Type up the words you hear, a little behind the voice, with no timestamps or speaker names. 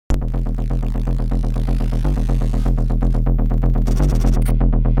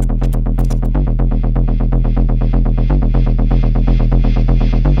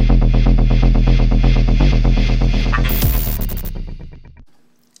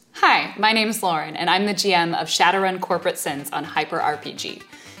Hi, my name is Lauren, and I'm the GM of Shadowrun Corporate Sins on Hyper RPG.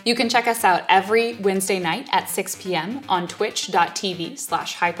 You can check us out every Wednesday night at 6 p.m. on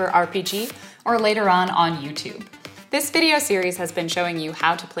twitch.tv/hyperrpg or later on YouTube. This video series has been showing you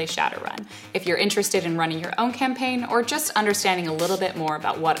how to play Shadowrun, if you're interested in running your own campaign or just understanding a little bit more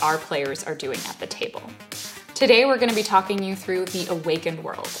about what our players are doing at the table. Today we're going to be talking you through the Awakened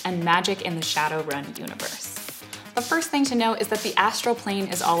world and magic in the Shadowrun universe. The first thing to know is that the astral plane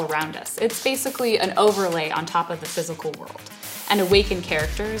is all around us. It's basically an overlay on top of the physical world. And awakened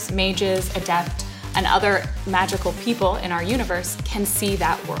characters, mages, adept, and other magical people in our universe can see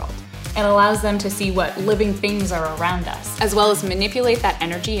that world. It allows them to see what living things are around us, as well as manipulate that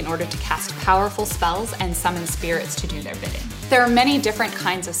energy in order to cast powerful spells and summon spirits to do their bidding. There are many different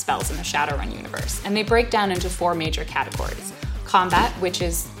kinds of spells in the Shadowrun universe, and they break down into 4 major categories. Combat, which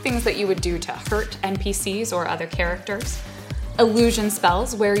is things that you would do to hurt NPCs or other characters. Illusion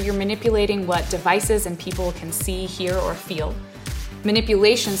spells, where you're manipulating what devices and people can see, hear, or feel.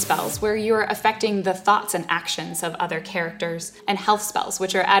 Manipulation spells, where you're affecting the thoughts and actions of other characters. And health spells,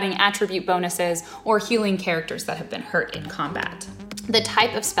 which are adding attribute bonuses or healing characters that have been hurt in combat. The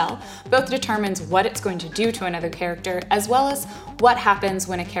type of spell both determines what it's going to do to another character, as well as what happens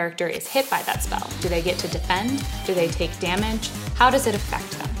when a character is hit by that spell. Do they get to defend? Do they take damage? How does it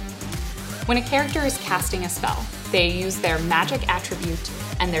affect them? When a character is casting a spell, they use their magic attribute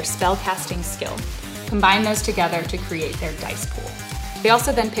and their spell casting skill. Combine those together to create their dice pool. They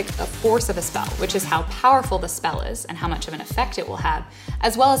also then pick the force of a spell, which is how powerful the spell is and how much of an effect it will have,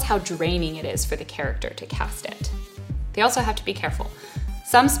 as well as how draining it is for the character to cast it. They also have to be careful.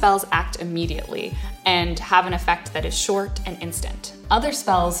 Some spells act immediately and have an effect that is short and instant. Other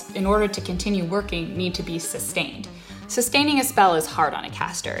spells, in order to continue working, need to be sustained. Sustaining a spell is hard on a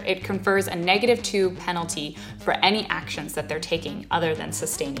caster. It confers a -2 penalty for any actions that they're taking other than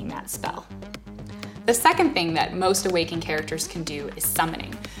sustaining that spell. The second thing that most awakened characters can do is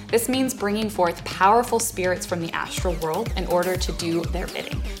summoning. This means bringing forth powerful spirits from the astral world in order to do their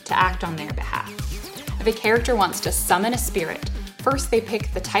bidding, to act on their behalf. If a character wants to summon a spirit, first they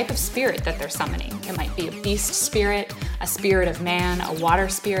pick the type of spirit that they're summoning. It might be a beast spirit, a spirit of man, a water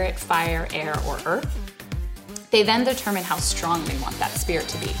spirit, fire, air, or earth. They then determine how strong they want that spirit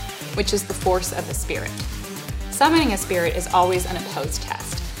to be, which is the force of the spirit. Summoning a spirit is always an opposed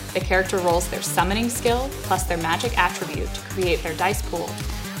test. The character rolls their summoning skill plus their magic attribute to create their dice pool,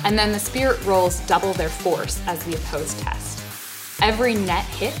 and then the spirit rolls double their force as the opposed test. Every net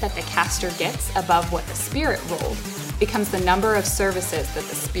hit that the caster gets above what the spirit rolled becomes the number of services that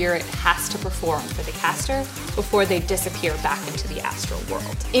the spirit has to perform for the caster before they disappear back into the astral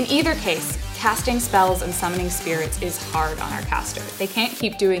world. In either case, casting spells and summoning spirits is hard on our caster. They can't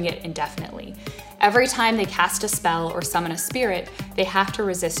keep doing it indefinitely. Every time they cast a spell or summon a spirit, they have to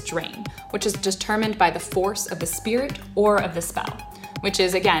resist drain, which is determined by the force of the spirit or of the spell, which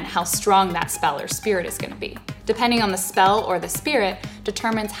is, again, how strong that spell or spirit is going to be. Depending on the spell or the spirit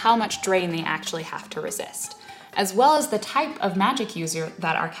determines how much drain they actually have to resist, as well as the type of magic user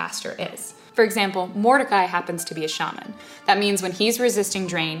that our caster is. For example, Mordecai happens to be a shaman. That means when he's resisting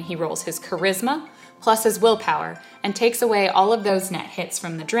drain, he rolls his charisma plus his willpower and takes away all of those net hits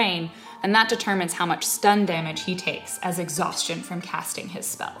from the drain, and that determines how much stun damage he takes as exhaustion from casting his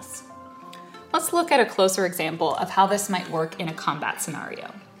spells. Let's look at a closer example of how this might work in a combat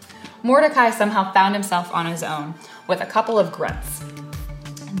scenario. Mordecai somehow found himself on his own with a couple of grunts.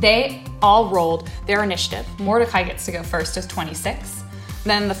 They all rolled their initiative. Mordecai gets to go first with 26.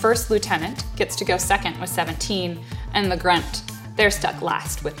 Then the first lieutenant gets to go second with 17. And the grunt, they're stuck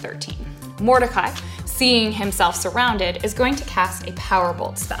last with 13. Mordecai, seeing himself surrounded, is going to cast a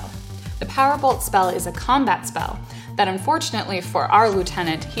Powerbolt spell. The Powerbolt spell is a combat spell that, unfortunately for our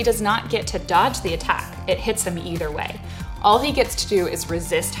lieutenant, he does not get to dodge the attack. It hits him either way. All he gets to do is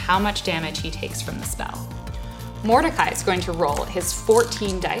resist how much damage he takes from the spell. Mordecai is going to roll his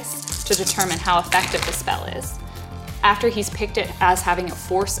 14 dice to determine how effective the spell is, after he's picked it as having a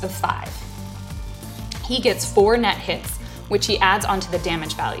force of 5. He gets 4 net hits, which he adds onto the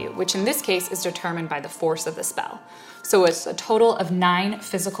damage value, which in this case is determined by the force of the spell. So it's a total of 9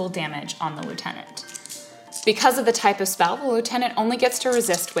 physical damage on the lieutenant. Because of the type of spell, the lieutenant only gets to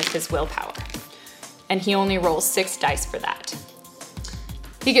resist with his willpower, and he only rolls 6 dice for that.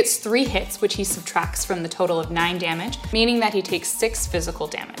 He gets 3 hits, which he subtracts from the total of 9 damage, meaning that he takes 6 physical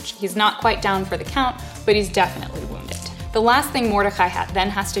damage. He's not quite down for the count, but he's definitely wounded. The last thing Mordecai then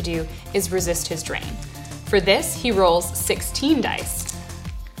has to do is resist his drain. For this, he rolls 16 dice.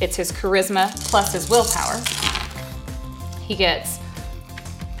 It's his charisma plus his willpower. He gets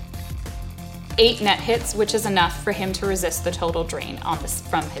 8 net hits, which is enough for him to resist the total drain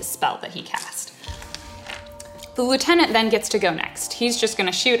from his spell that he cast. The lieutenant then gets to go next. He's just going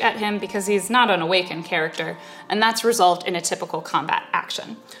to shoot at him because he's not an awakened character, and that's resolved in a typical combat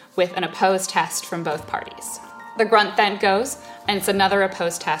action, with an opposed test from both parties. The grunt then goes, and it's another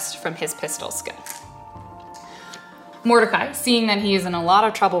opposed test from his pistol skill. Mordecai, seeing that he is in a lot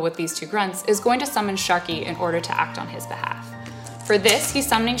of trouble with these two grunts, is going to summon Sharky in order to act on his behalf. For this, he's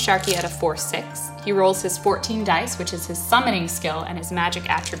summoning Sharky at a 4/6. He rolls his 14 dice, which is his summoning skill and his magic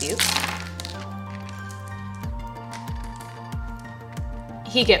attributes.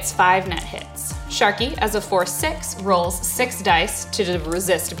 He gets 5 net hits. Sharky, as a 4/6, rolls 6 dice to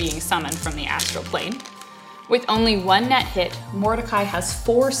resist being summoned from the astral plane. With only 1 net hit, Mordecai has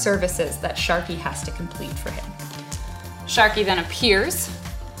 4 services that Sharky has to complete for him. Sharky then appears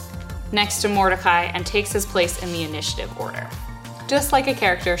next to Mordecai and takes his place in the initiative order. Just like a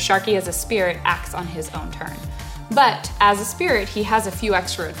character, Sharky as a spirit acts on his own turn. But as a spirit, he has a few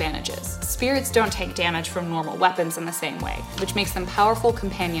extra advantages. Spirits don't take damage from normal weapons in the same way, which makes them powerful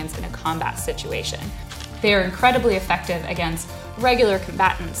companions in a combat situation. They are incredibly effective against regular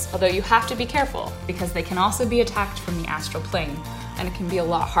combatants, although you have to be careful because they can also be attacked from the astral plane, and it can be a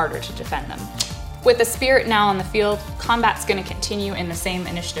lot harder to defend them. With the spirit now on the field, combat's going to continue in the same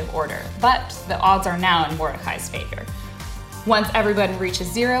initiative order, but the odds are now in Mordecai's favor. Once everybody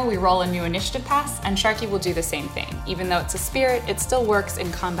reaches 0, we roll a new initiative pass, and Sharky will do the same thing. Even though it's a spirit, it still works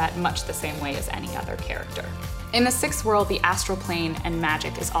in combat much the same way as any other character. In the 6th world, the astral plane and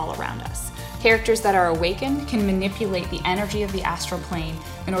magic is all around us. Characters that are awakened can manipulate the energy of the astral plane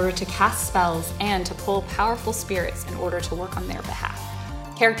in order to cast spells and to pull powerful spirits in order to work on their behalf.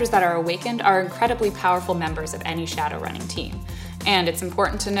 Characters that are awakened are incredibly powerful members of any Shadowrunning team, and it's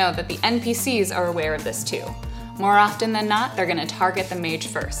important to know that the NPCs are aware of this too. More often than not, they're going to target the mage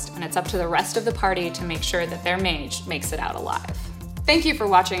first, and it's up to the rest of the party to make sure that their mage makes it out alive. Thank you for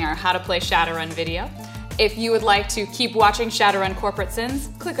watching our How to Play Shadowrun video. If you would like to keep watching Shadowrun Corporate Sins,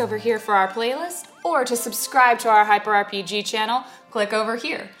 click over here for our playlist, or to subscribe to our HyperRPG channel, click over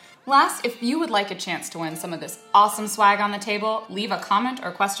here. Last, if you would like a chance to win some of this awesome swag on the table, leave a comment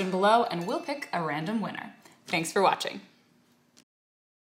or question below and we'll pick a random winner. Thanks for watching.